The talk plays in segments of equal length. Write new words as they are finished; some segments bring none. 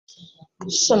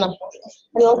Svona.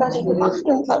 En langar að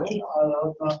vatn það.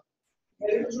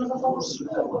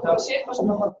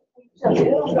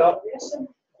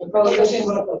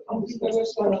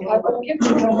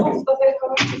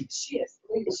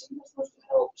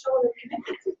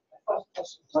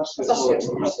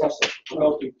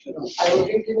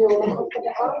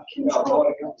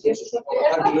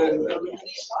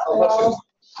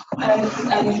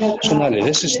 So Nali,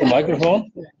 this is the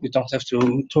microphone. You don't have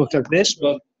to talk like this,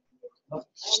 but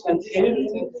stand here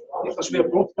because we are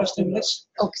broadcasting this.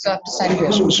 Okay, so I have to stand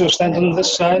here. So stand on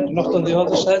this side, not on the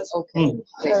other side. Okay.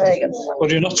 Very good. But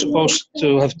you're not supposed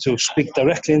to have to speak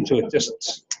directly into it.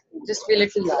 Just be a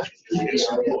little loud. Okay.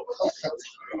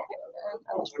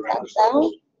 I'll put that down.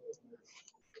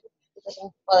 It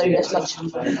doesn't bother you as much.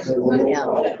 Yeah.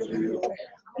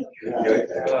 We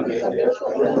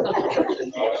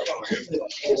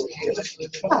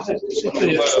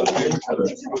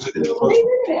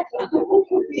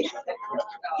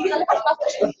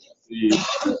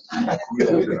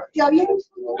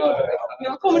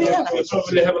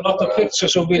probably have a lot of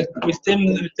pictures, so we'll dim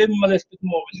a little bit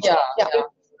more. Yeah.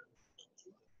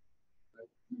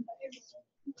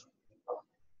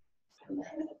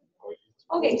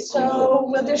 Okay, so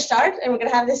we'll just start, and we're going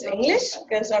to have this in English,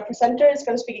 because our presenter is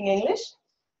going to speak in English.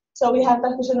 So we have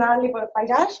Dr. Sonali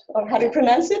Bajaj, or how do you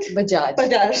pronounce it?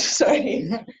 Bajaj,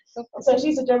 sorry. So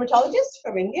she's a dermatologist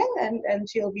from India, and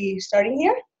she'll be starting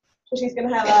here. So she's going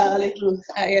to have a little,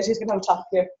 she's going to have a talk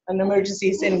here on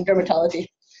emergencies in dermatology.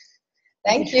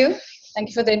 Thank you. Thank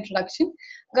you for the introduction.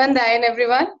 Good day,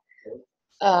 everyone.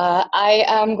 I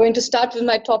am going to start with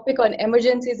my topic on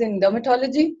emergencies in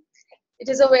dermatology. It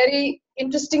is a very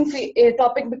interesting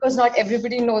topic because not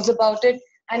everybody knows about it,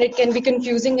 and it can be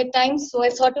confusing at times. So I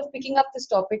thought of picking up this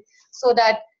topic so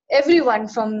that everyone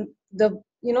from the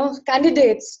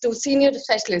candidates to senior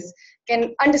specialists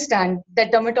can understand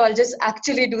that dermatologists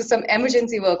actually do some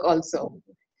emergency work also.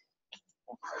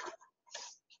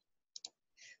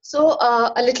 So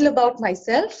a little about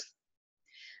myself.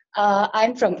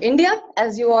 I'm from India,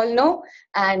 as you all know,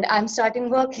 and I'm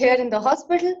starting work here in the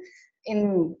hospital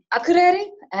in Akureyri,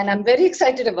 and I'm very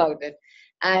excited about it.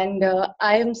 And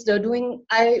I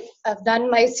have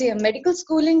done my medical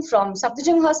schooling from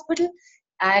Safdarjung Hospital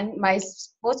and my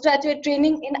postgraduate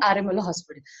training in RML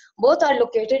Hospital. Both are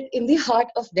located in the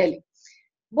heart of Delhi.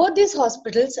 Both these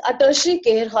hospitals are tertiary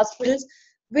care hospitals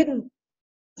with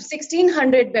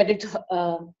 1,600 bedded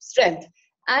strength,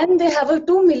 and they have a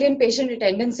 2 million patient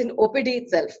attendance in OPD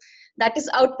itself. That is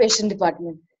outpatient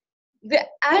department.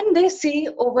 And they see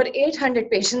over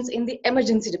 800 patients in the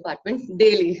emergency department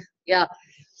daily. Yeah.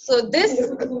 So this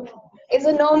is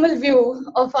a normal view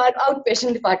of our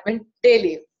outpatient department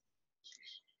daily.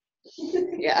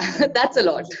 Yeah, that's a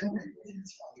lot.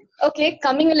 Okay,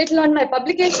 coming a little on my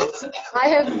publications. I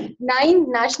have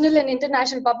 9 national and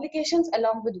international publications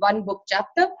along with 1 book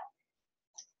chapter.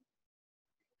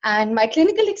 And my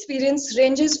clinical experience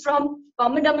ranges from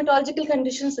common dermatological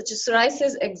conditions such as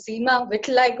psoriasis, eczema,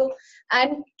 vitiligo,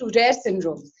 and to rare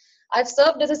syndromes. I've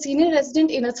served as a senior resident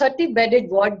in a 30-bedded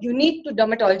ward unique to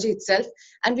dermatology itself,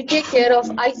 and we take care of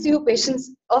ICU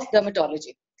patients of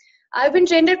dermatology. I've been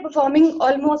trained at performing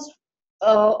almost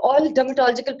all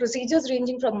dermatological procedures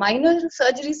ranging from minor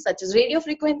surgeries such as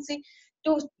radiofrequency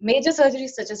to major surgeries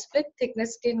such as split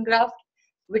thickness skin graft,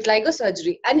 vitiligo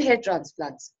surgery, and hair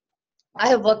transplants. I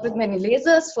have worked with many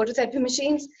lasers, phototherapy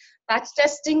machines, patch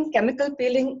testing, chemical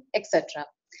peeling, etc.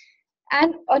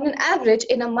 And on an average,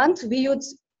 in a month, we would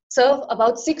serve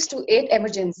about 6 to 8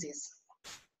 emergencies.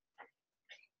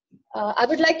 I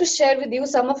would like to share with you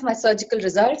some of my surgical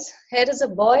results. Here is a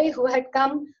boy who had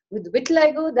come with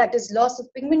vitiligo, that is loss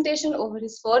of pigmentation over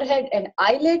his forehead and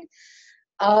eyelid.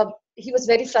 He was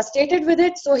very frustrated with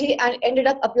it, so he ended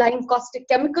up applying caustic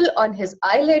chemical on his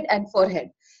eyelid and forehead.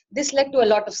 This led to a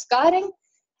lot of scarring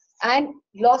and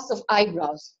loss of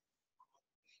eyebrows.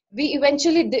 We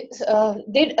eventually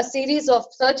did a series of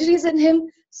surgeries in him,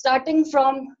 starting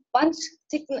from punch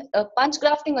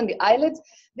grafting on the eyelids.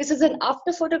 This is an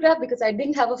after photograph because I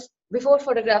didn't have a before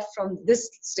photograph from this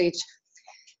stage.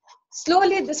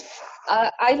 Slowly, this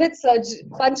eyelid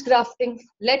punch grafting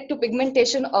led to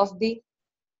pigmentation of the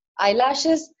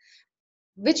eyelashes,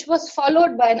 which was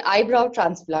followed by an eyebrow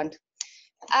transplant.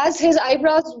 As his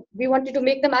eyebrows, we wanted to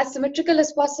make them as symmetrical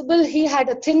as possible. He had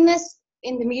a thinness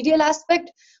in the medial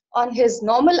aspect on his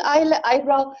normal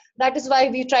eyebrow. That is why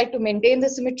we tried to maintain the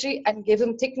symmetry and give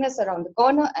him thickness around the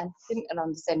corner and thin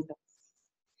around the center.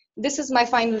 This is my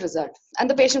final result, and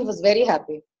the patient was very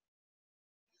happy.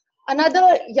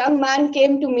 Another young man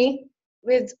came to me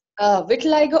with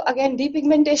Vitiligo, again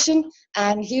depigmentation,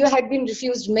 and he had been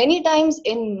refused many times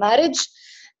in marriage,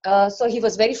 so he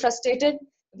was very frustrated.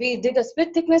 We did a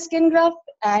split thickness skin graft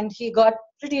and he got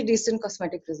pretty decent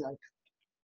cosmetic result.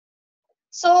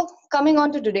 So coming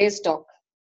on to today's talk.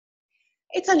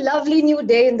 It's a lovely new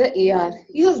day in the ER.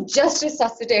 You have just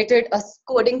resuscitated a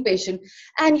coding patient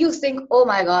and you think, oh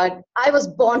my God, I was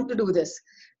born to do this.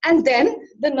 And then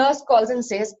the nurse calls and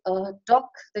says, doc,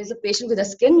 there's a patient with a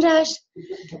skin rash.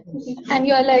 And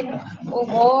you're like, oh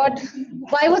God,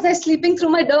 why was I sleeping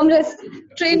through my derm res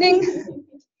training?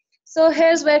 So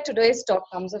here's where today's talk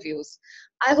comes of use.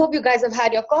 I hope you guys have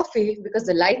had your coffee because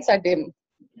the lights are dim.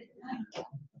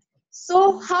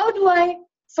 So how do I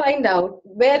find out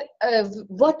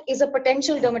what is a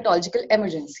potential dermatological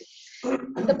emergency?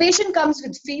 The patient comes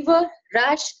with fever,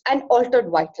 rash, and altered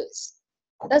vitals.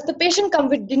 Does the patient come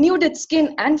with denuded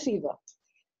skin and fever?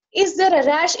 Is there a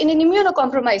rash in an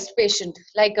immunocompromised patient,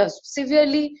 like a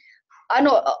severely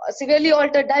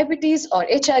altered diabetes or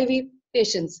HIV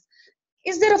patients?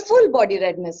 Is there a full body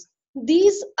redness?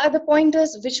 These are the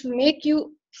pointers which make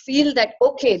you feel that,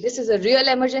 okay, this is a real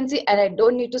emergency and I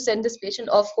don't need to send this patient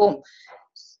off home.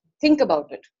 Think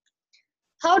about it.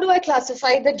 How do I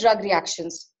classify the drug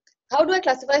reactions? How do I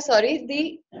classify,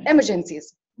 the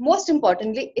emergencies? Most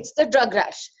importantly, it's the drug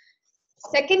rash.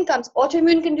 Second comes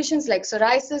autoimmune conditions like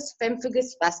psoriasis,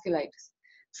 pemphigus, vasculitis,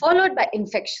 followed by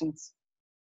infections.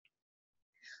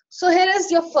 So here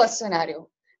is your first scenario.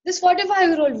 This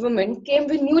 45-year-old woman came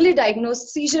with newly diagnosed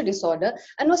seizure disorder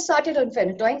and was started on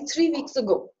phenytoin 3 weeks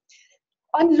ago.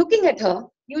 On looking at her,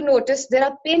 you notice there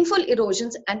are painful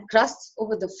erosions and crusts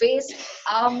over the face,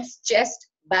 arms, chest,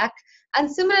 back, and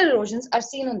similar erosions are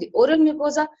seen on the oral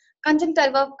mucosa,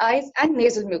 conjunctiva of eyes, and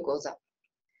nasal mucosa.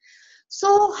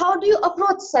 So how do you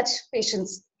approach such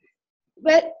patients?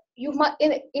 Well,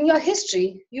 in your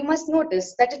history, you must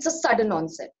notice that it's a sudden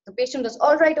onset. The patient was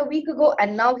all right a week ago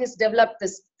and now he's developed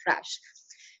this rash.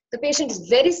 The patient is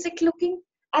very sick looking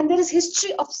and there is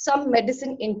history of some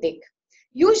medicine intake.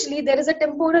 Usually there is a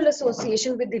temporal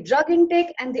association with the drug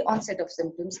intake and the onset of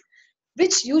symptoms,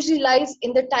 which usually lies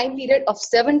in the time period of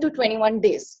 7 to 21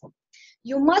 days.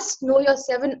 You must know your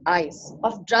 7 I's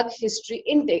of drug history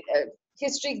intake,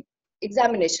 history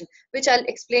examination, which I'll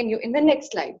explain you in the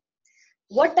next slide.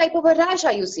 What type of a rash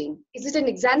are you seeing? Is it an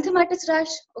xanthomatous rash?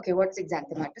 Okay, what's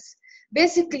xanthomatous?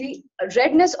 Basically,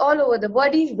 redness all over the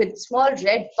body with small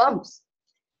red bumps.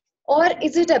 Or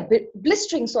is it a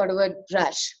blistering sort of a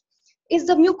rash? Is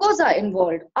the mucosa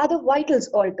involved? Are the vitals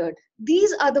altered?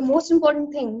 These are the most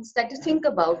important things that you think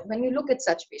about when you look at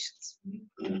such patients.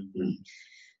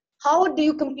 How do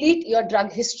you complete your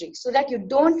drug history so that you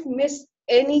don't miss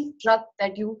any drug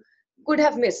that you could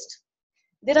have missed?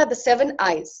 There are the 7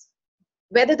 I's.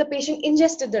 Whether the patient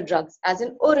ingested the drugs as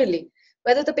in orally,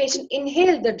 whether the patient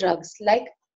inhaled the drugs like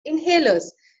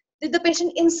inhalers, did the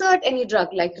patient insert any drug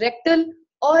like rectal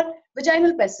or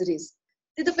vaginal pessaries,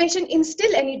 did the patient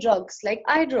instill any drugs like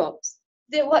eye drops,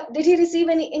 did he receive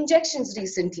any injections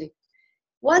recently,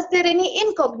 was there any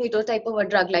incognito type of a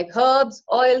drug like herbs,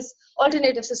 oils,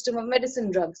 alternative system of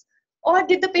medicine drugs, or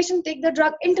did the patient take the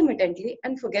drug intermittently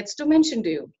and forgets to mention to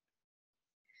you?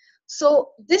 So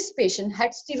this patient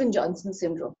had Stevens-Johnson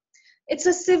syndrome. It's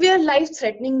a severe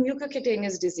life-threatening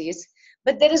mucocutaneous disease,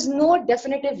 but there is no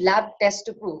definitive lab test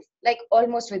to prove, like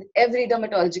almost with every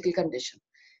dermatological condition.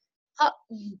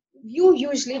 You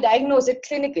usually diagnose it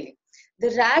clinically.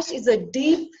 The rash is a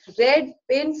deep, red,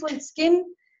 painful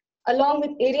skin along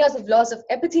with areas of loss of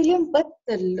epithelium, but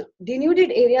the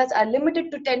denuded areas are limited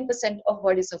to 10% of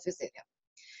body surface area.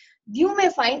 You may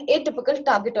find atypical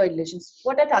targetoid lesions.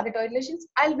 What are targetoid lesions?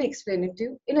 I'll be explaining to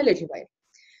you in a little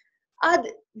while.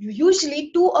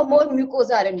 Usually 2 or more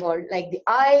mucosa are involved, like the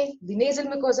eye, the nasal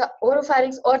mucosa,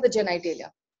 oropharynx, or the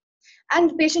genitalia.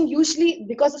 And the patient usually,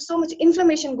 because of so much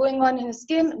inflammation going on in his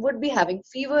skin, would be having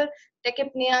fever,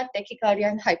 tachypnea, tachycardia,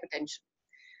 and hypertension.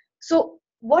 So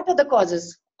what are the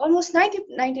causes? Almost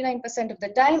 99% of the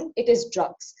time, it is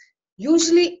drugs.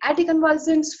 Usually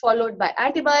anticonvulsants followed by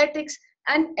antibiotics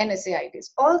and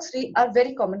NSAIDs. All 3 are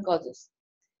very common causes.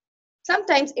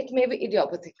 Sometimes it may be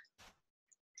idiopathic.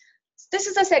 This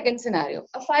is the second scenario.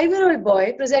 A 5-year-old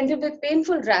boy presented with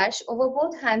painful rash over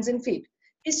both hands and feet.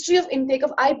 History of intake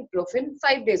of ibuprofen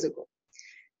 5 days ago.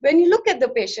 When you look at the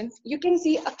patient, you can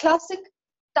see a classic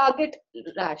target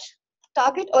rash.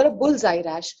 Target or a bullseye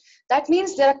rash. That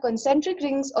means there are concentric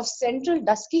rings of central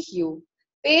dusky hue,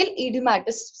 pale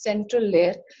edematous central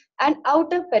layer, and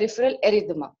outer peripheral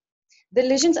erythema. The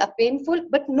lesions are painful,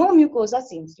 but no mucosa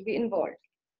seems to be involved.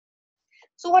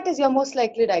 So what is your most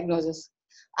likely diagnosis?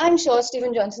 I'm sure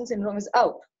Stevens-Johnson syndrome is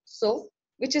out. So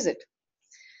which is it?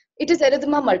 It is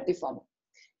erythema multiforme.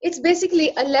 It's basically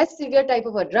a less severe type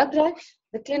of a drug rash.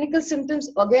 The clinical symptoms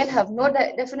again have no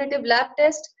definitive lab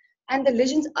test, and the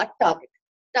lesions are target,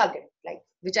 like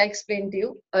which I explained to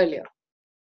you earlier.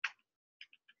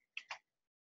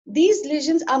 These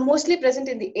lesions are mostly present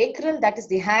in the acral, that is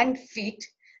the hand, feet,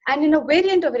 and in a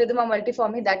variant of erythema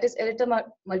multiforme, that is erythema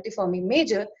multiforme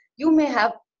major, you may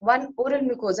have one oral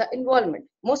mucosa involvement.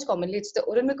 Most commonly, it's the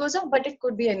oral mucosa, but it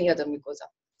could be any other mucosa.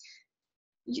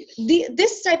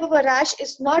 This type of a rash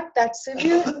is not that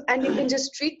severe, and you can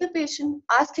just treat the patient,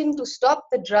 ask him to stop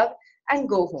the drug, and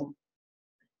go home.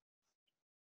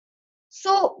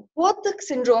 So both the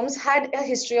syndromes had a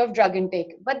history of drug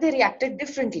intake, but they reacted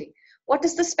differently. What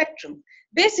is the spectrum?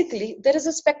 Basically, there is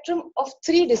a spectrum of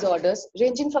 3 disorders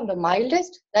ranging from the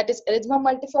mildest, that is erythema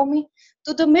multiforme,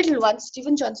 to the middle one,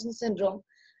 Stevens-Johnson syndrome,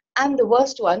 and the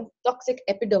worst one, toxic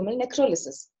epidermal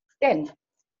necrolysis, 10.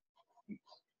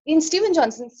 In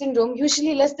Stevens-Johnson syndrome,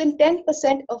 usually less than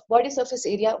 10% of body surface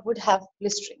area would have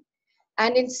blistering.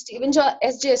 And in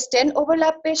SJS10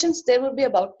 overlap patients, there will be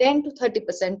about 10 to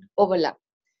 30% overlap,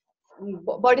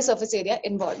 body surface area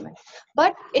involvement.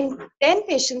 But in 10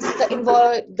 patients,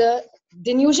 the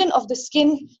denusion of the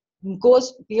skin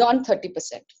goes beyond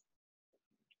 30%.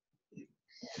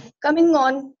 Coming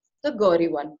on the gory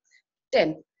one,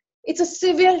 10. It's a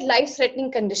severe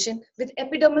life-threatening condition with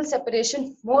epidermal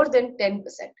separation more than 10%.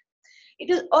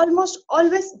 It is almost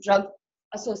always drug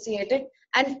associated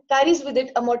and carries with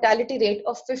it a mortality rate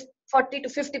of 40 to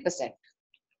 50%.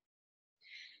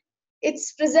 It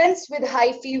presents with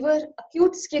high fever,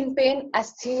 acute skin pain,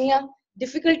 asthenia,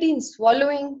 difficulty in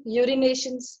swallowing,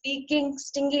 urination, speaking,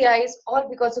 stingy eyes, all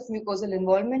because of mucosal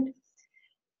involvement.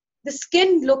 The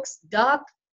skin looks dark,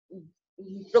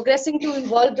 progressing to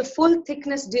involve the full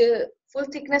thickness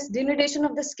denudation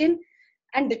of the skin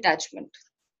and detachment.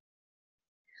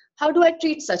 How do I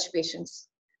treat such patients?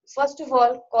 First of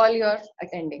all, call your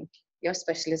attending, your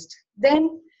specialist.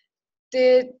 Then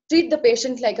they treat the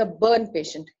patient like a burn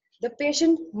patient. The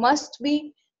patient must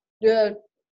be,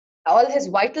 all his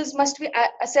vitals must be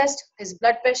assessed, his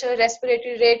blood pressure,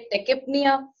 respiratory rate,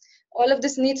 tachypnea, all of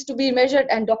this needs to be measured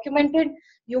and documented.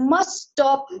 You must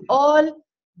stop all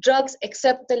drugs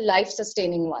except the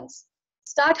life-sustaining ones.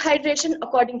 Start hydration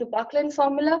according to Parkland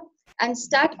formula and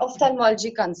start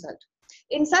ophthalmology consult.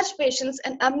 In such patients,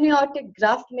 an amniotic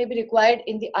graft may be required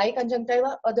in the eye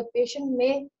conjunctiva or the patient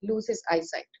may lose his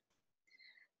eyesight.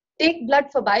 Take blood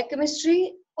for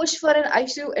biochemistry, push for an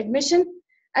ICU admission,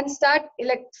 and start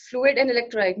fluid and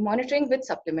electrolyte monitoring with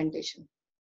supplementation.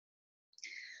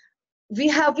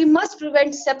 We must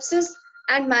prevent sepsis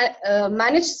and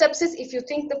manage sepsis if you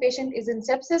think the patient is in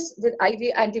sepsis with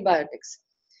IV antibiotics.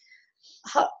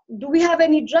 Do we have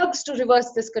any drugs to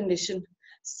reverse this condition?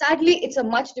 Sadly, it's a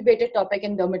much debated topic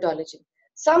in dermatology.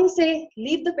 Some say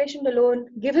leave the patient alone,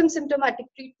 give him symptomatic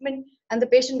treatment, and the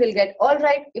patient will get all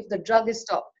right if the drug is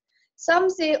stopped.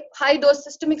 Some say high-dose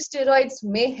systemic steroids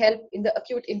may help in the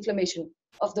acute inflammation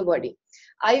of the body.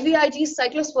 IVIG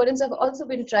cyclosporins have also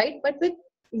been tried, but with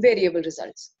variable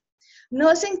results.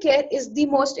 Nursing care is the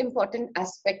most important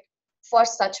aspect for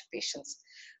such patients.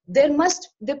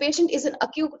 The patient is in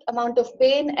acute amount of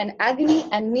pain and agony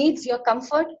and needs your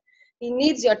comfort. He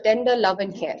needs your tender love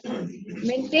and care.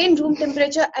 Maintain room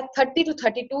temperature at 30 to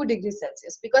 32 degrees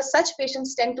Celsius because such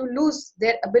patients tend to lose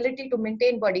their ability to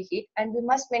maintain body heat, and we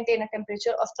must maintain a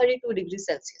temperature of 32 degrees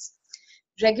Celsius.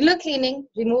 Regular cleaning,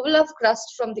 removal of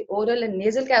crust from the oral and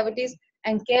nasal cavities,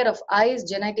 and care of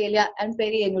eyes, genitalia, and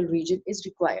perianal region is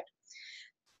required.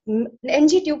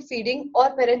 NG tube feeding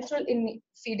or parenteral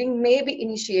feeding may be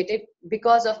initiated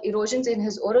because of erosions in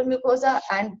his oral mucosa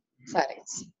and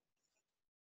pharynx.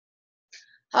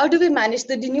 How do we manage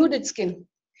the denuded skin?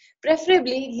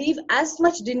 Preferably leave as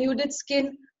much denuded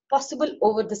skin possible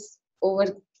over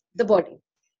the body.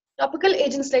 Topical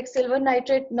agents like silver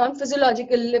nitrate,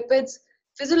 non-physiological lipids,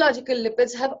 physiological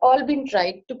lipids have all been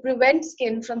tried to prevent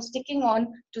skin from sticking on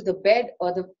to the bed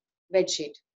or the bed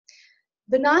sheet.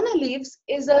 Banana leaves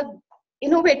is an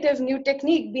innovative new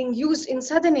technique being used in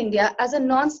southern India as a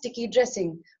non-sticky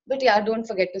dressing. But yeah, don't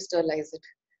forget to sterilize it.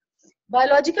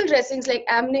 Biological dressings like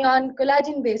amnion,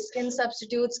 collagen-based skin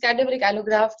substitutes, cadaveric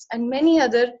allografts, and many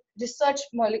other research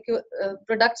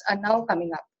products are now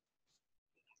coming up.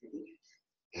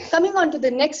 Coming on to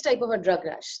the next type of a drug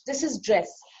rash. This is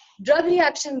DRESS, drug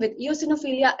reaction with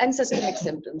eosinophilia and systemic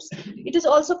symptoms. It is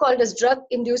also called as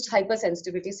drug-induced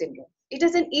hypersensitivity syndrome. It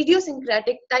is an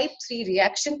idiosyncratic type 3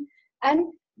 reaction, and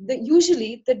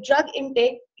usually the drug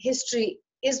intake history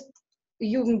is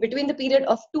between the period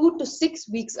of 2 to 6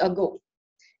 weeks ago.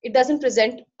 It doesn't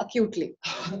present acutely.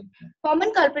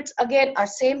 Common culprits again are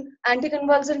same: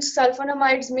 anticonvulsants,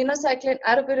 sulfonamides, minocycline,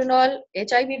 aripiprazole,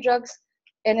 HIV drugs,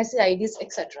 NSAIDs,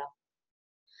 etc.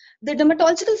 The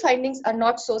dermatological findings are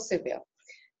not so severe.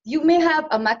 You may have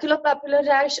a maculopapular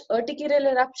rash,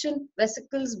 urticarial eruption,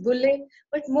 vesicles, bullae,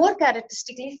 but more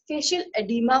characteristically, facial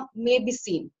edema may be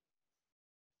seen.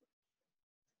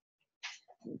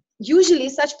 Usually,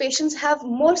 such patients have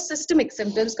more systemic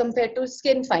symptoms compared to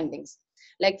skin findings,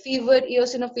 like fever,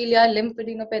 eosinophilia,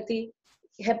 lymphadenopathy,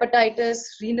 hepatitis,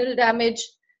 renal damage,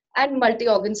 and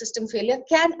multi-organ system failure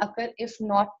can occur if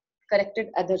not corrected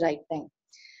at the right time.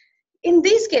 In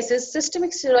these cases, systemic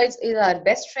steroids is our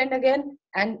best friend again,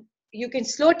 and you can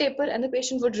slow taper and the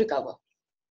patient would recover.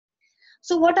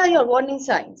 So what are your warning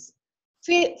signs?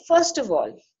 First of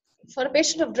all, for a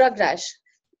patient of drug rash,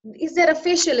 is there a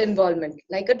facial involvement,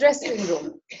 like a dress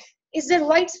syndrome? Is there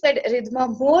widespread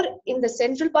erythema more in the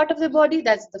central part of the body,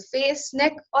 that's the face,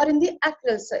 neck, or in the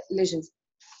acral lesions?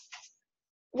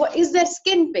 Is there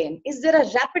skin pain? Is there a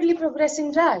rapidly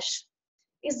progressing rash?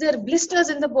 Is there blisters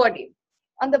in the body?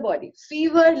 On the body,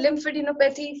 fever,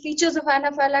 lymphadenopathy, features of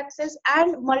anaphylaxis,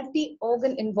 and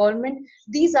multi-organ involvement.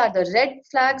 These are the red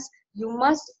flags. You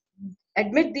must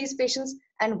admit these patients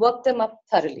and work them up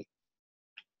thoroughly.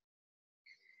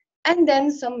 And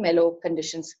then some mellow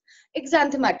conditions.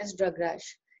 Xanthematous drug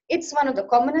rash. It's one of the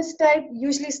commonest type,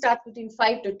 usually starts between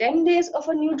 5 to 10 days of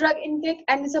a new drug intake,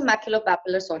 and is a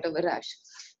maculopapular sort of a rash.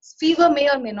 Fever may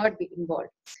or may not be involved.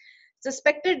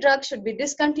 Suspected drug should be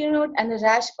discontinued and the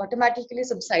rash automatically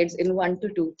subsides in 1 to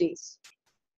 2 days.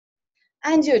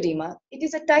 Angioedema. It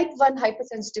is a type 1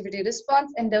 hypersensitivity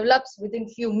response and develops within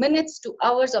few minutes to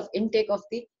hours of intake of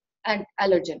the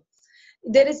allergen.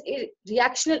 There is a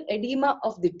reactional edema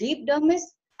of the deep dermis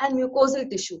and mucosal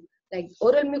tissue like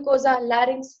oral mucosa,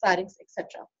 larynx, pharynx,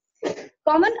 etc.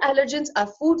 Common allergens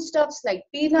are foodstuffs like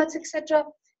peanuts, etc.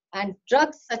 and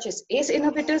drugs such as ACE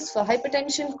inhibitors for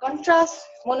hypertension, contrast,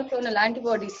 monoclonal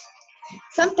antibodies.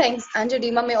 Sometimes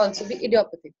angioedema may also be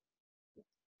idiopathic.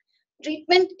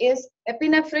 Treatment is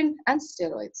epinephrine and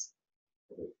steroids.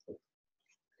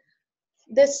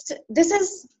 This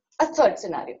is a third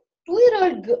scenario.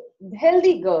 2-year-old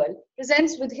healthy girl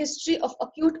presents with history of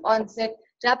acute onset,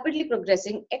 rapidly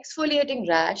progressing, exfoliating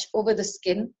rash over the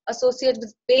skin associated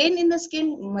with pain in the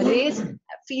skin, malaise,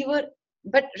 fever,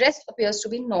 but rest appears to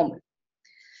be normal.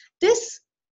 This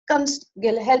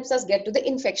helps us get to the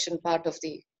infection part of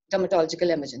the dermatological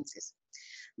emergencies.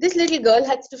 This little girl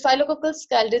had Staphylococcus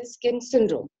scalded skin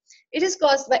syndrome. It is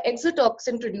caused by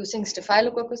exotoxin-producing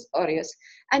Staphylococcus aureus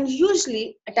and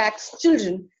usually attacks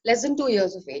children less than 2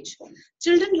 years of age.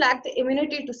 Children lack the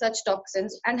immunity to such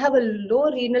toxins and have a low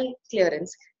renal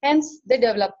clearance, hence they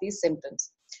develop these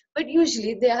symptoms. But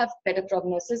usually they have better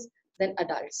prognosis than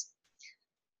adults.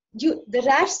 The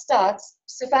rash starts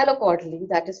cephalocaudally,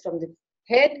 that is from the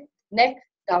head, neck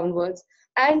downwards,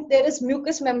 and there is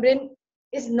mucous membrane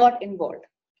is not involved.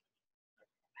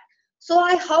 So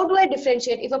how do I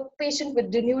differentiate if a patient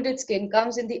with denuded skin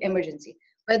comes in the emergency?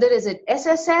 Whether is it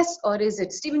SSS or is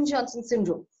it Stevens-Johnson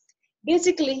syndrome?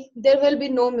 Basically, there will be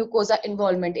no mucosa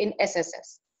involvement in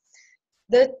SSS.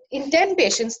 In 10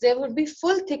 patients, there would be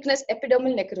full thickness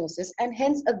epidermal necrosis and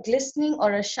hence a glistening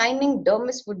or a shining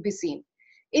dermis would be seen.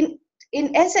 In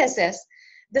SSS,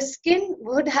 the skin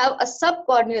would have a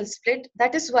subcorneal split.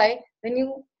 That is why when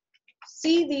you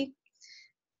see the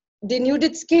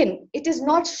denuded skin, it is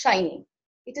not shiny.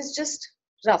 It is just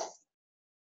rough.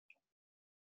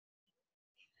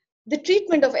 The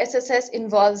treatment of SSS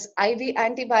involves IV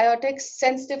antibiotics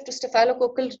sensitive to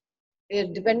staphylococcal,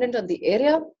 dependent on the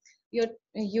area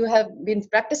you have been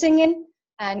practicing in,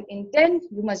 and in 10,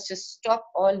 you must just stop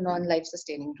all non-life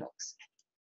sustaining drugs.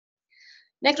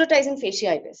 Necrotizing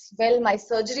fasciitis. Well, my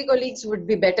surgery colleagues would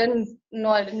be better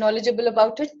knowledgeable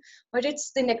about it, but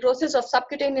it's the necrosis of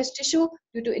subcutaneous tissue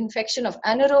due to infection of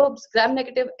anaerobes,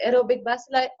 gram-negative aerobic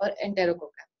bacilli, or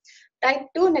enterococci. Type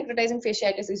 2 necrotizing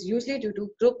fasciitis is usually due to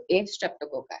group A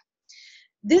streptococci.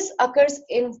 This occurs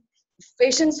in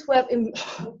patients who have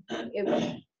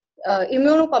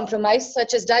immunocompromised,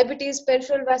 such as diabetes,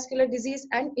 peripheral vascular disease,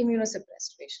 and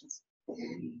immunosuppressed patients.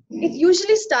 It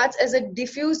usually starts as a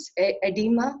diffuse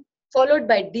edema, followed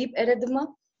by deep erythema,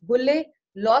 bullae,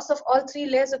 loss of all 3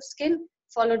 layers of skin,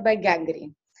 followed by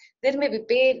gangrene. There may be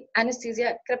pain,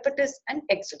 anesthesia, crepitus, and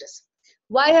exodus.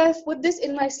 Why I have put this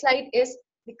in my slide is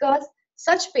because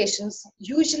such patients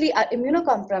usually are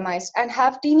immunocompromised and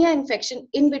have tinea infection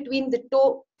in between the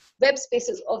toe web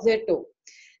spaces of their toe.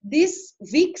 These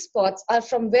weak spots are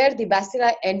from where the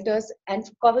bacilli enters and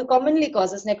commonly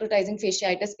causes necrotizing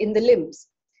fasciitis in the limbs.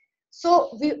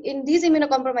 So in these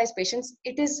immunocompromised patients,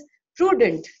 it is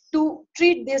prudent to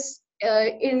treat this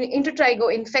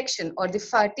intertrigo infection or the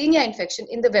Fartinia infection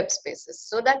in the web spaces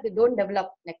so that they don't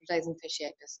develop necrotizing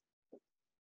fasciitis.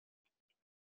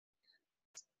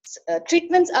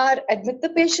 Treatments are admit the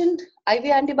patient, IV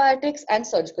antibiotics, and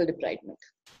surgical debridement.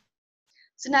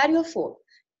 Scenario 4.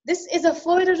 This is a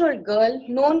 4-year-old girl,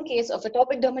 known case of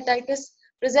atopic dermatitis,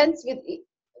 presents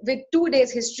with 2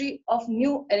 days history of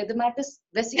new erythematous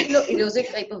vesiculo-erosive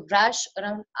type of rash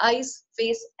around eyes,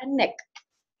 face, and neck.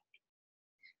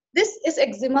 This is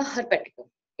eczema herpeticum.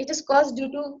 It is caused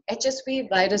due to HSV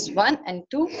virus 1 and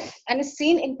 2 and is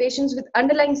seen in patients with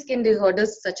underlying skin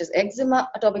disorders such as eczema,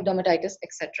 atopic dermatitis,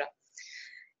 etc.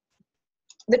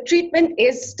 The treatment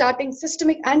is starting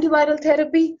systemic antiviral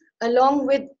therapy along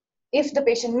with, if the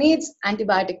patient needs,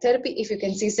 antibiotic therapy if you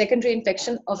can see secondary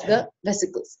infection of the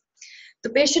vesicles. The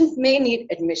patient may need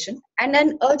admission, and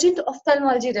an urgent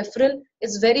ophthalmology referral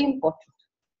is very important.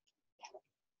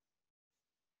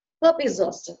 Herpes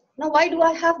zoster. Now, why do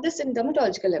I have this in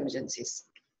dermatological emergencies?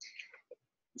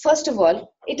 First of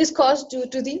all, it is caused due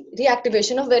to the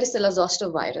reactivation of varicella zoster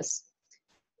virus.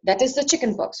 That is the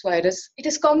chickenpox virus. It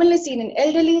is commonly seen in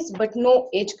elderlies, but no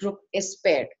age group is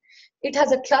spared. It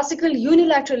has a classical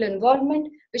unilateral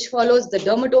involvement which follows the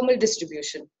dermatomal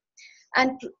distribution.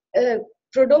 And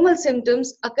prodromal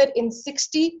symptoms occur in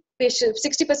 60%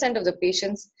 of the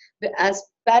patients as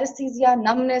paresthesia,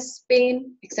 numbness,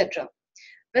 pain, etc.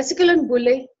 Vesicle and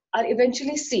bullae are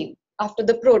eventually seen after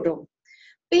the prodrome.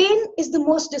 Pain is the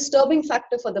most disturbing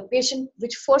factor for the patient,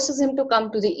 which forces him to come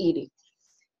to the ED.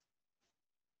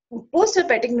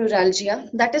 Post-herpetic neuralgia,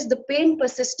 that is the pain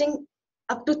persisting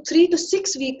up to 3 to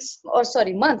 6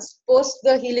 months post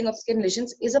the healing of skin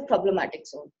lesions, is a problematic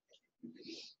zone.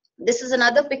 This is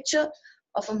another picture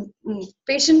of a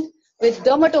patient with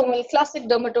classic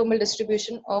dermatomal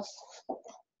distribution of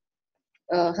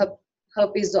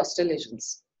herpes zoster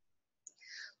lesions.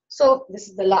 So this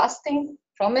is the last thing,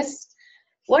 promise.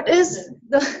 What is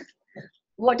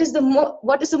the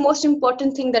most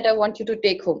important thing that I want you to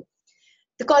take home?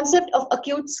 The concept of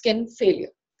acute skin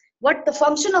failure. What the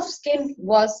function of skin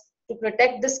was to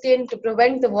protect the skin, to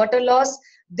prevent the water loss,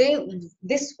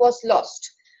 this was lost.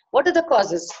 What are the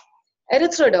causes?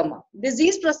 Erythroderma,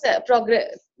 disease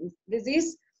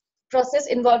process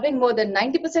involving more than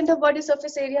 90% of body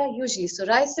surface area, usually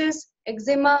psoriasis,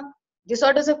 eczema,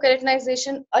 disorders of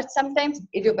keratinization, or sometimes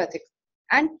idiopathic.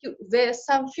 And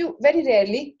very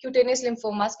rarely, cutaneous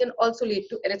lymphomas can also lead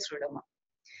to erythroderma.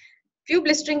 Few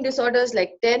blistering disorders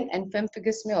like TEN and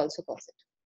pemphigus may also cause it.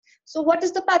 So what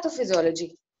is the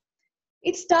pathophysiology?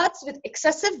 It starts with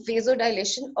excessive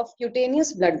vasodilation of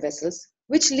cutaneous blood vessels,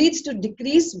 which leads to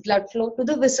decreased blood flow to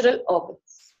the visceral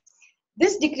organs.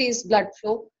 This decreased blood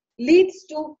flow leads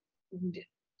to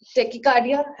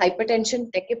tachycardia, hypertension,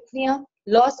 tachypnea,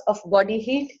 loss of body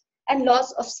heat, and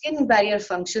loss of skin barrier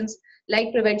functions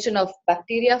like prevention of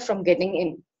bacteria from getting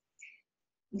in.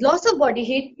 Loss of body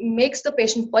heat makes the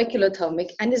patient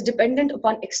poikilothermic and is dependent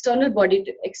upon external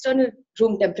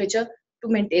room temperature to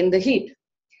maintain the heat.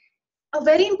 A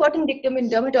very important dictum in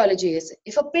dermatology is,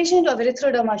 if a patient of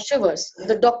erythroderma shivers,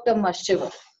 the doctor must shiver.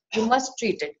 You must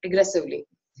treat it aggressively.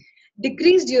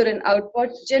 Decreased urine output,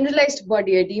 generalized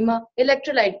body edema,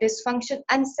 electrolyte dysfunction,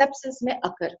 and sepsis may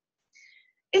occur.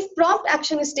 If prompt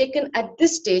action is taken at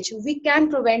this stage, we can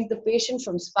prevent the patient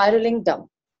from spiraling down.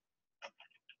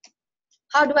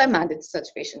 How do I manage such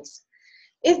patients?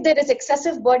 If there is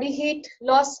excessive body heat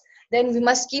loss, then we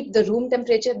must keep the room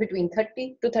temperature between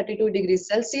 30 to 32 degrees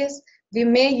Celsius. We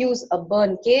may use a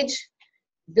burn cage,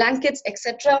 blankets,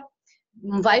 etc.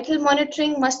 Vital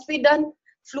monitoring must be done.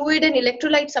 Fluid and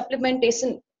electrolyte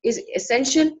supplementation is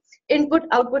essential.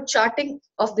 Input-output charting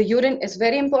of the urine is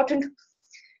very important.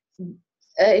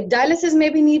 Dialysis may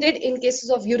be needed in cases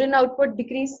of urine output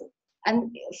decrease.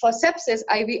 And for sepsis,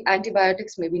 IV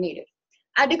antibiotics may be needed.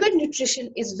 Adequate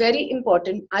nutrition is very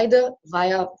important, either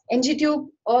via NG tube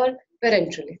or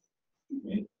parenterally.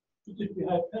 Did we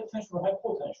have hypertension or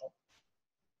hypotension?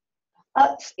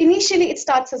 Initially, it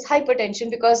starts as hypertension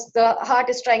because the heart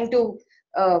is trying to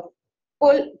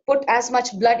put as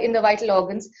much blood in the vital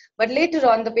organs, but later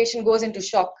on, the patient goes into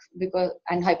shock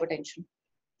and hypertension.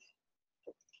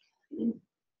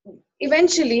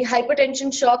 Eventually,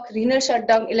 hypertension, shock, renal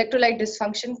shutdown, electrolyte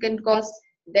dysfunction can cause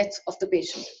death of the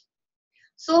patient.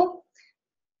 So,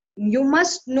 you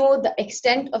must know the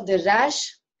extent of the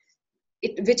rash,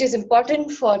 which is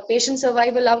important for patient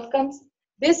survival outcomes.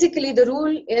 Basically, the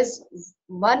rule is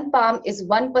 1 palm is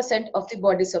 1% of the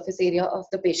body surface area of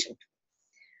the patient.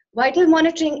 Vital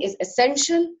monitoring is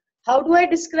essential. How do I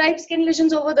describe skin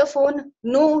lesions over the phone?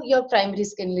 Know your primary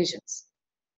skin lesions.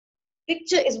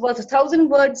 Picture is worth 1,000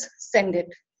 words, send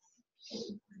it.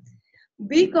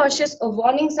 Be cautious of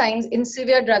warning signs in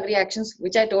severe drug reactions,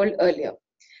 which I told earlier.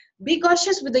 Be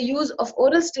cautious with the use of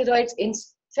oral steroids in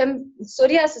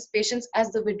psoriasis patients,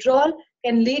 as the withdrawal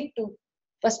can lead to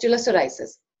pustular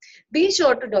psoriasis. Be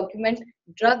sure to document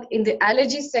drug in the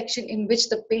allergy section in which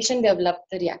the patient developed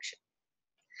the reaction.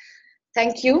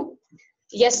 Thank you.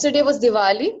 Yesterday was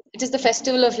Diwali. It is the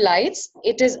festival of lights.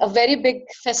 It is a very big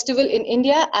festival in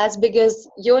India, as big as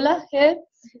Yola here.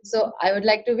 So I would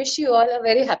like to wish you all a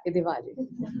very happy Diwali.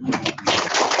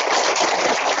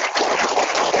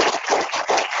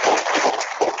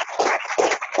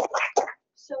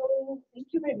 So thank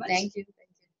you very much. Thank you.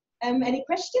 Any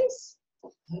questions?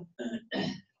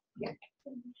 Yeah.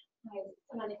 Hi,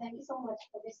 Sonali, thank you so much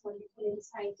for this wonderful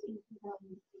insight into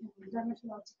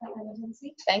dermatological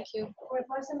emergency. Thank you. For a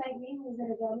person like me who is a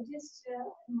radiologist,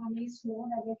 one needs to know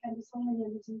that there can be so many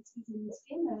emergencies in the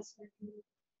skin aspect.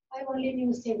 I only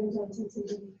knew Stephen Johnson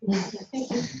syndrome. Thank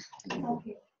you.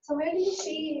 Okay. So where do you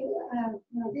see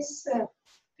this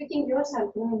fitting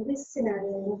yourself in this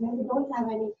scenario where we don't have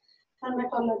any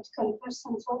dermatological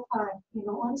person so far?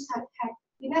 Once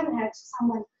we never had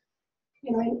someone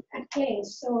at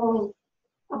place. So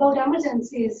about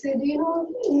emergencies, do you know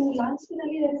in Lansville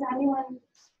there is anyone?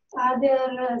 Are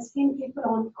there skin people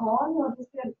on call, or is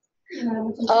there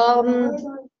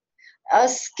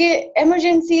emergency?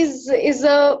 Emergencies is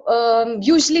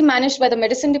usually managed by the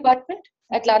medicine department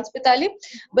at Lansville,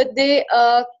 but they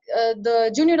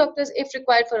the junior doctors, if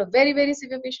required for a very, very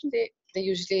severe patient, they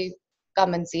usually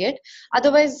come and see it.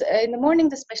 Otherwise, in the morning,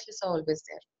 the specialists are always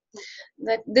there.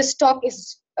 That this talk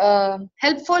is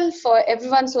helpful for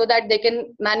everyone so that they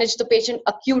can manage the patient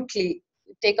acutely,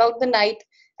 take out the night,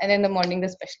 and in the morning the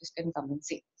specialist can come and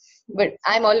see. But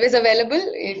I'm always available.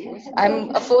 If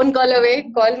I'm a phone call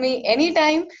away, call me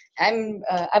anytime.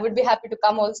 I would be happy to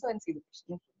come also and see the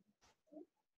patient.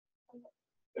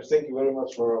 Thank you very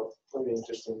much for a very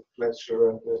interesting lecture,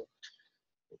 and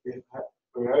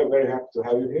we're very happy to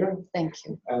have you here. Thank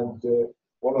you. And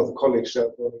one of the colleagues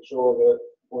said when he saw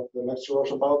what the lecture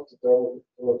was about, the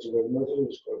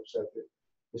emergency said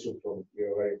this would probably be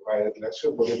a very quiet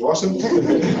lecture, but it wasn't. I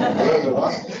learned a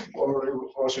lot, or it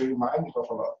was a reminder of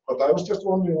a lot. But I was just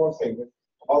wondering one thing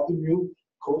about the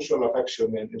mucosal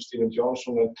affection in Stephen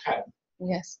Johnson and Ken.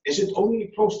 Yes. Is it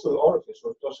only close to the orifice,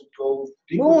 or does it go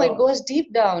deeper? No, down? it goes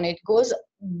deep down. It goes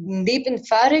deep in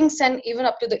pharynx and even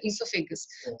up to the esophagus.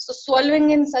 Yeah. So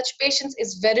swallowing in such patients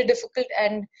is very difficult,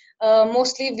 and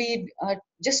mostly we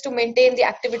just to maintain the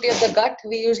activity of the gut,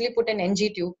 we usually put an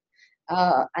NG tube,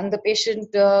 and the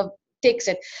patient takes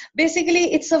it.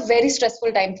 Basically, it's a very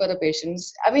stressful time for the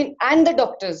patients. I mean, and the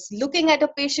doctors looking at a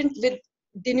patient with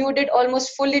denuded,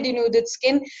 almost fully denuded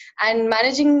skin, and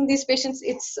managing these patients,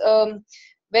 it's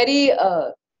very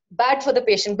bad for the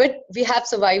patient. But we have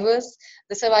survivors.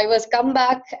 The survivors come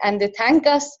back and they thank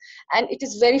us, and it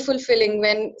is very fulfilling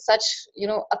when such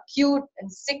acute and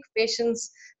sick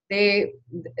patients, they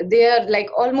are like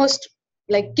almost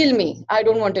like, kill me, I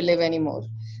don't want to live anymore.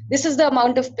 This is the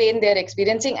amount of pain they are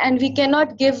experiencing, and we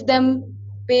cannot give them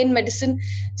pain medicine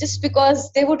just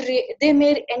because they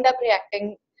may end up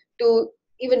reacting to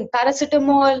even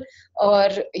paracetamol or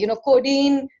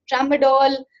codeine,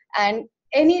 tramadol, and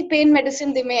any pain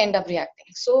medicine they may end up reacting.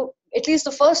 So at least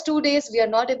the first 2 days we are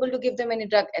not able to give them any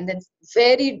drug, and then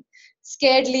very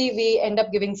scaredly we end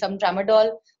up giving some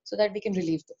tramadol so that we can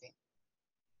relieve the pain.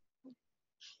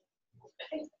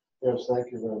 Yes,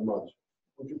 thank you very much.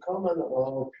 Would you comment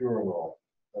on allopurinol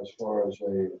as far as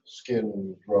a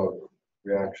skin drug,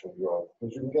 reaction drug?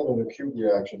 Because you can get an acute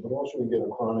reaction, but also you get a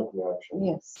chronic reaction.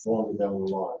 Yes. Longer down the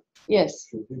line. Yes.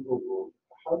 So people,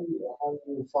 how do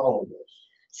you follow this?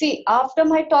 See, after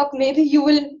my talk, maybe you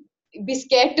will be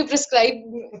scared to prescribe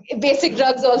basic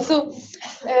drugs also.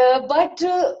 But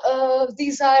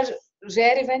these are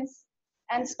rare events,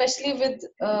 and especially with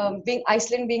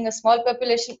Iceland being a small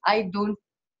population, I don't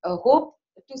hope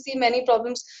to see many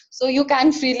problems. So you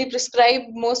can freely prescribe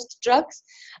most drugs.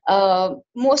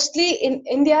 Mostly in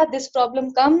India, this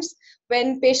problem comes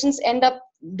when patients end up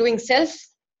doing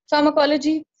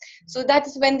self-pharmacology. So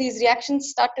that's when these reactions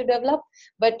start to develop.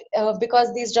 But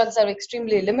because these drugs are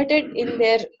extremely limited in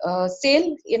their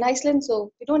sale in Iceland,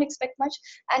 so we don't expect much.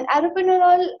 And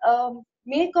allopurinol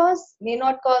may cause, may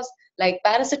not cause, like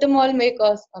paracetamol may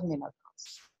cause or may not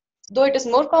cause. Though it is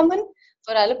more common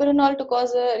for allopurinol to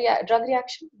cause a drug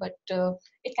reaction, but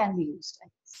it can be used.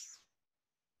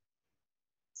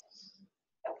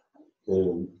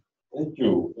 Thank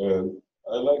you.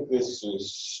 I like this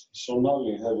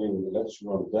Sonali having lecture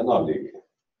on Denali.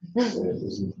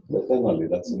 Denali,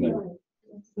 that's the name.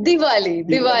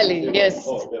 Diwali, yes.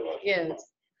 Oh, Diwali. Yes.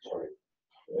 Sorry.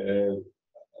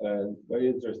 Very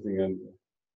interesting and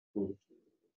good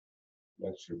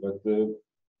lecture. But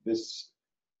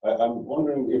I'm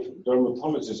wondering if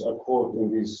dermatologists are caught in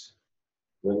these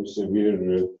very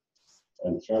severe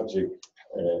and tragic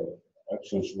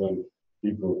actions when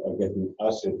people are getting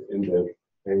acid in their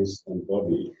face and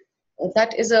body.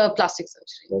 That is a plastic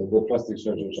surgery. The plastic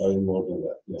surgeons are involved in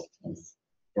that, yeah,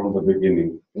 from the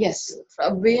beginning. Yes,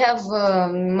 we have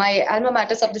my alma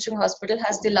mater subteaching hospital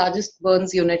has the largest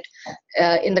burns unit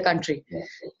in the country,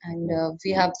 and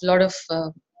we have a lot of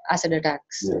acid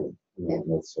attacks.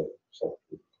 That's so.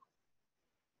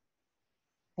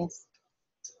 Yes.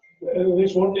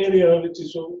 There's one area which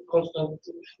is so constant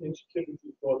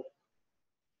insecurity for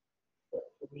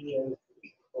me and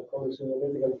my colleagues in the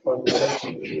medical department. That's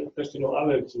the question of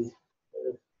allergy.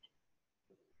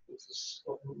 This is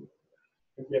often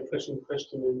maybe a pressing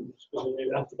question, especially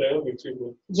in antibiotic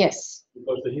treatment. Yes.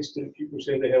 Because the history, people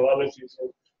say they have allergies,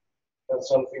 and that's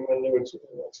something when they were a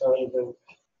child, and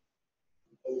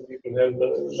people have the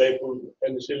label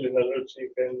penicillin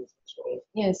allergic and so on.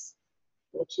 Yes.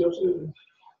 What's your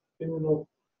opinion of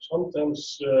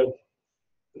sometimes the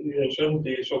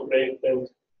uncertainty is so great and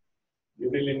you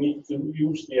really need to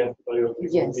use the antibiotic,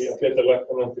 the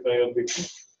beta-lactam antibiotic.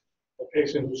 A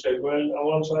patient who said, well,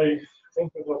 once I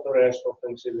think I got the rash of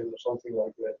penicillin or something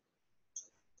like that,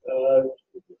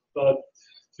 but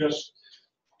just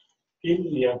give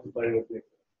the antibiotic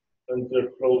under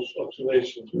close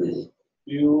observation. Do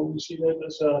you see that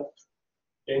as a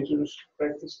dangerous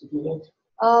practice to do that?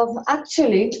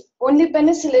 Actually, only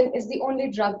penicillin is the only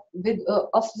drug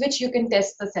of which you can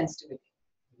test the sensitivity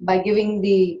by giving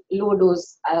the low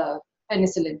dose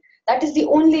penicillin. That is the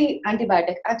only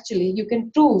antibiotic actually you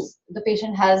can prove the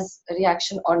patient has a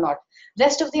reaction or not.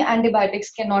 Rest of the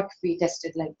antibiotics cannot be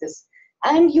tested like this.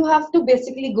 And you have to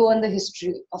basically go on the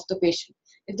history of the patient.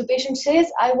 If the patient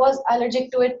says, I was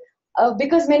allergic to it,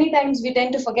 because many times we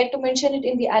tend to forget to mention it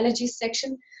in the allergies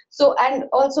section. So, and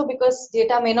also because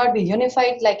data may not be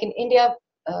unified, like in India,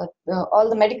 all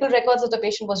the medical records of the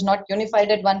patient was not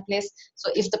unified at one place.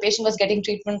 So if the patient was getting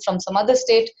treatment from some other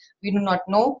state, we do not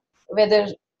know whether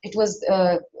it was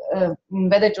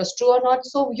true or not.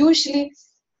 So usually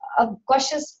a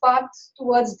cautious path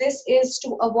towards this is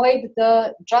to avoid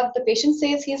the drug the patient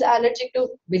says he is allergic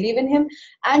to, believe in him,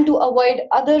 and to avoid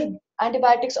other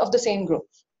antibiotics of the same group,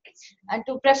 and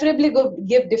to preferably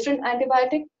give different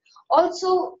antibiotic.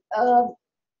 Also,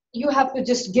 you have to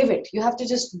just give it. You have to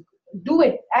just do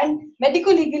it. And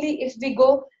medico-legally, if we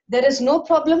go, there is no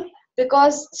problem,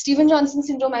 because Stevens-Johnson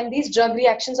syndrome and these drug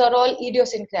reactions are all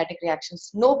idiosyncratic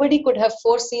reactions. Nobody could have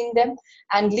foreseen them.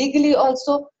 And legally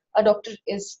also, a doctor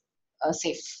is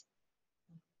safe.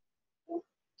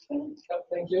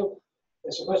 Thank you.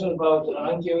 There's a question about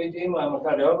angioedema. I'm a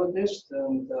cardiologist,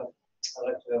 and I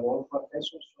like to have all my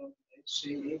patients from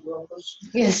HCE blockers.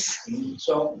 Yes.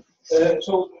 So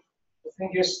the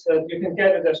thing is that you can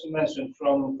get it, as you mentioned,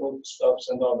 from food stuffs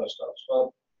and other stuff.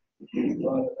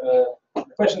 But the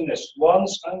question is,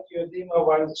 once angioedema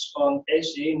whilst on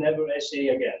ACE, never ACE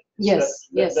again. Yes,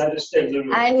 yes. That is still the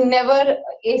rule. And never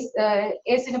ACE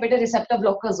inhibitor receptor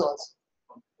blockers also.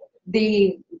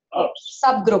 The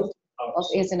subgroup of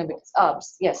ACE inhibitors,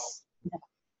 ARBs, yes.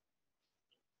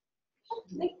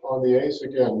 On the ACE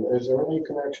again, is there any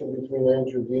connection between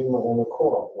angioedema and a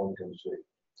cough one can see?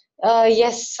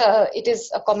 Yes, it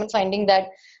is a common finding that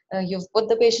you've put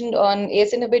the patient on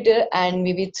ACE inhibitor and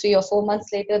maybe 3 or 4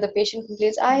 months later the patient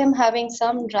complains, I am having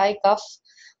some dry cough.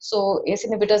 So ACE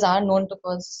inhibitors are known to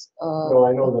cause... No,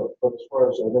 I know that, but as far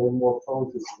as are there more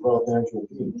prone to develop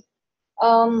angioedema?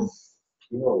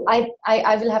 You know that.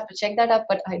 I will have to check that up,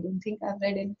 but I don't think I've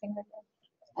read anything like that.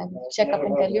 I will check up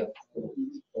and tell you.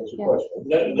 That's a question.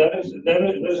 There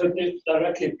is a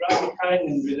directly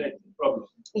bradykinin related problem.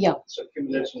 Yeah. It's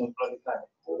accumulation of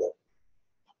bradykinin.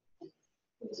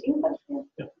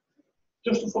 Yeah.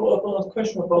 Just to follow up on that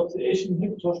question about the ACE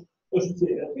inhibitors versus the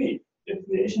ARB. If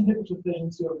the ACE inhibitor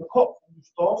doesn't have a cough, and you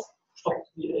stop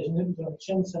the ACE inhibitor and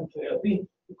send them to ARB,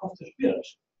 the cough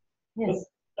disappears. Yes.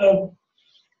 But,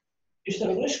 is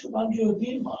there a risk of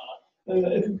angioedema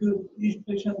if you give these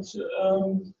patients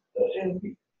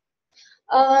ARB?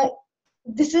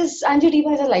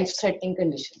 Angioedema is a life-threatening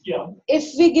condition. Yeah.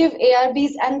 If we give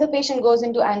ARBs and the patient goes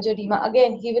into angioedema,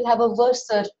 again, he will have a worse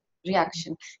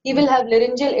reaction. He will have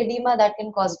laryngeal edema that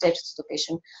can cause death to the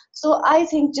patient. So I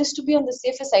think just to be on the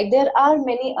safer side, there are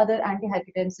many other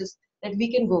antihypertensives that we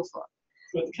can go for.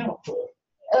 But it cannot work.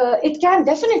 It can,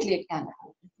 definitely it can.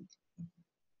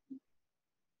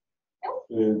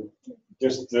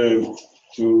 Just to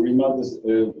remind us,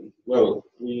 well,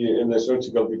 we in the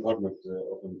surgical department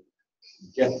often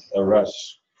get a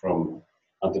rash from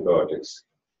antibiotics,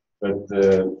 but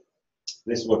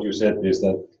this is what you said is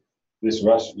that this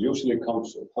rash usually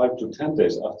comes 5 to 10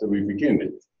 days after we begin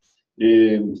it.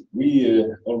 We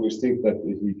always think that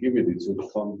if we give it, it should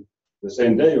come the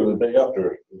same day or the day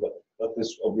after. That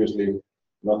is obviously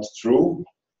not true,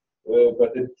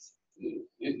 but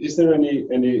is there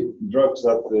any drugs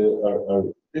that are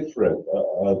different?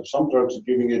 Are some drugs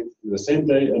giving it the same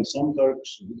day and some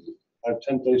drugs have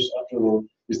 10 days after? Or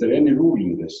is there any rule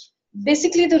in this?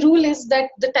 Basically, the rule is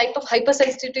that the type of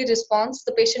hypersensitivity response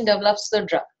the patient develops the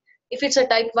drug. If it's a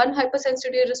type 1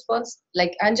 hypersensitivity response,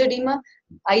 like angioedema,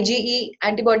 IgE,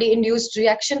 antibody-induced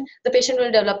reaction, the patient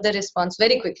will develop the response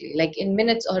very quickly, like in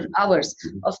minutes or hours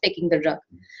of taking the drug,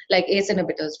 like ACE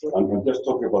inhibitors would. I'm just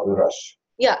talking about the rash.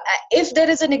 Yeah, if there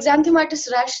is an exanthematous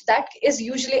rash, that is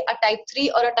usually a type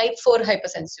 3 or a type 4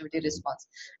 hypersensitivity response.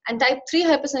 And type 3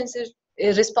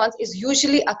 hypersensitivity response is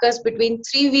usually occurs between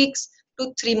 3 weeks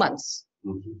to 3 months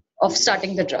of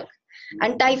starting the drug.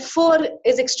 And type 4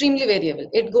 is extremely variable.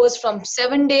 It goes from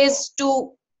 7 days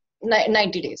to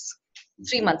 90 days,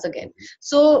 3 months again.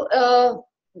 So,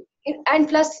 and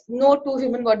plus no two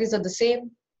human bodies are the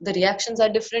same. The reactions are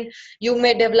different. You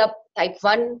may develop type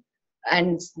 1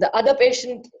 and the other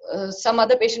patient, some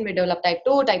other patient may develop type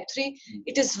 2, type 3.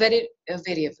 It is very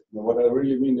variable. What I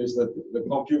really mean is that the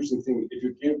confusing thing, if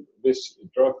you give this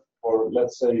drug for,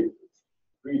 let's say,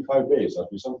 3-5 days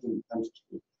after something comes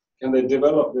to it, can they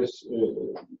develop this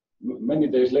many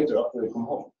days later after they come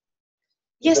home?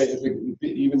 Yes.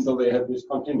 Even though they have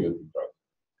discontinued the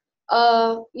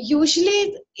drug?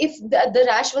 Usually, if the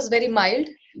rash was very mild,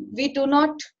 we do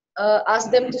not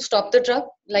ask them to stop the drug,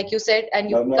 like you said, and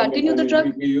you continue the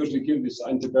drug. We usually give these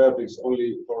antibiotics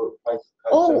only for 5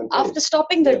 Oh, 7 days. after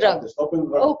stopping the drug. After stopping the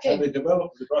drug, okay. Can they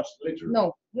develop the rash later?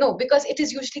 No, because it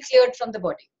is usually cleared from the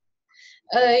body.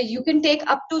 You can take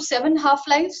up to 7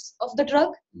 half-lives of the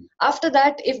drug. After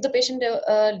that, if the patient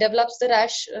develops the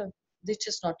rash, it's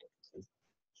just not.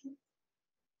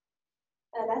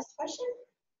 Last question?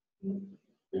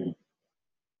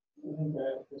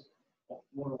 Just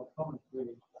more of a comment,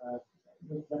 really.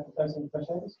 With dermatology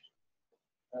fasciitis,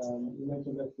 you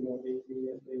mentioned that the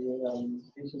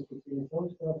lesions between the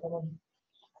toes for a common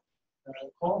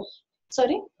cause.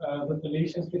 Sorry? With the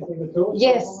lesions between the toes.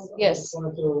 Yes, yes. I just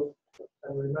wanted to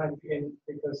remind again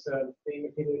because being a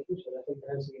pediatrician, I think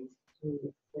there has been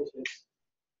 2 patients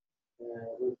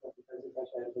with dermatology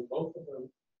fasciitis, and both of them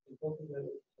reported a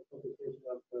complication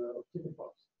of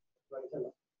chickenpox,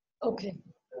 varicella. Okay.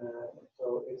 So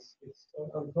it's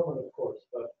uncommon, of course,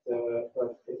 but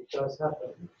it does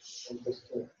happen. And just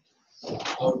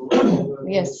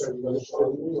yes. One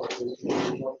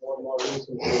more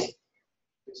reason to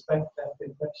expect that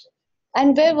infection.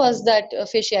 And where was that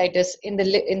fasciitis? In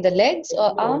the legs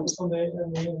or arms? In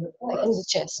the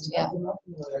chest, yeah.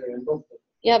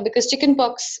 Yeah, because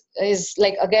chickenpox is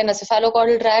like again a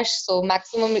cephalocaudal rash, so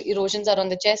maximum erosions are on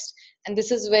the chest, and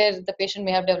this is where the patient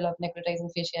may have developed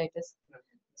necrotizing fasciitis.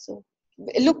 So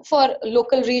look for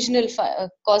local regional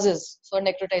causes for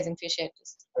necrotizing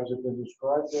fasciitis. Has it been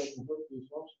described in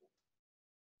herpes also?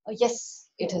 Yes,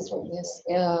 it has been. Yes,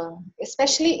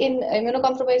 especially in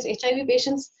immunocompromised HIV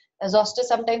patients, zoster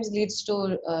sometimes leads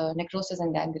to necrosis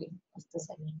and gangrene of the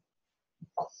site.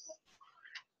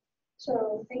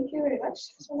 So thank you very much.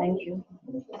 Thank you.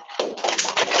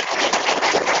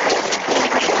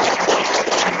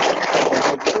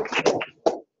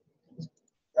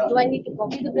 Do I need to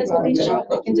copy the presentation?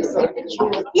 I can just skip it.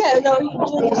 Yeah, no, you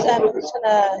can just just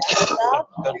gonna stop.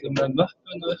 Met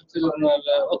möppuna upp till den här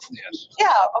 8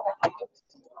 Yeah, okay.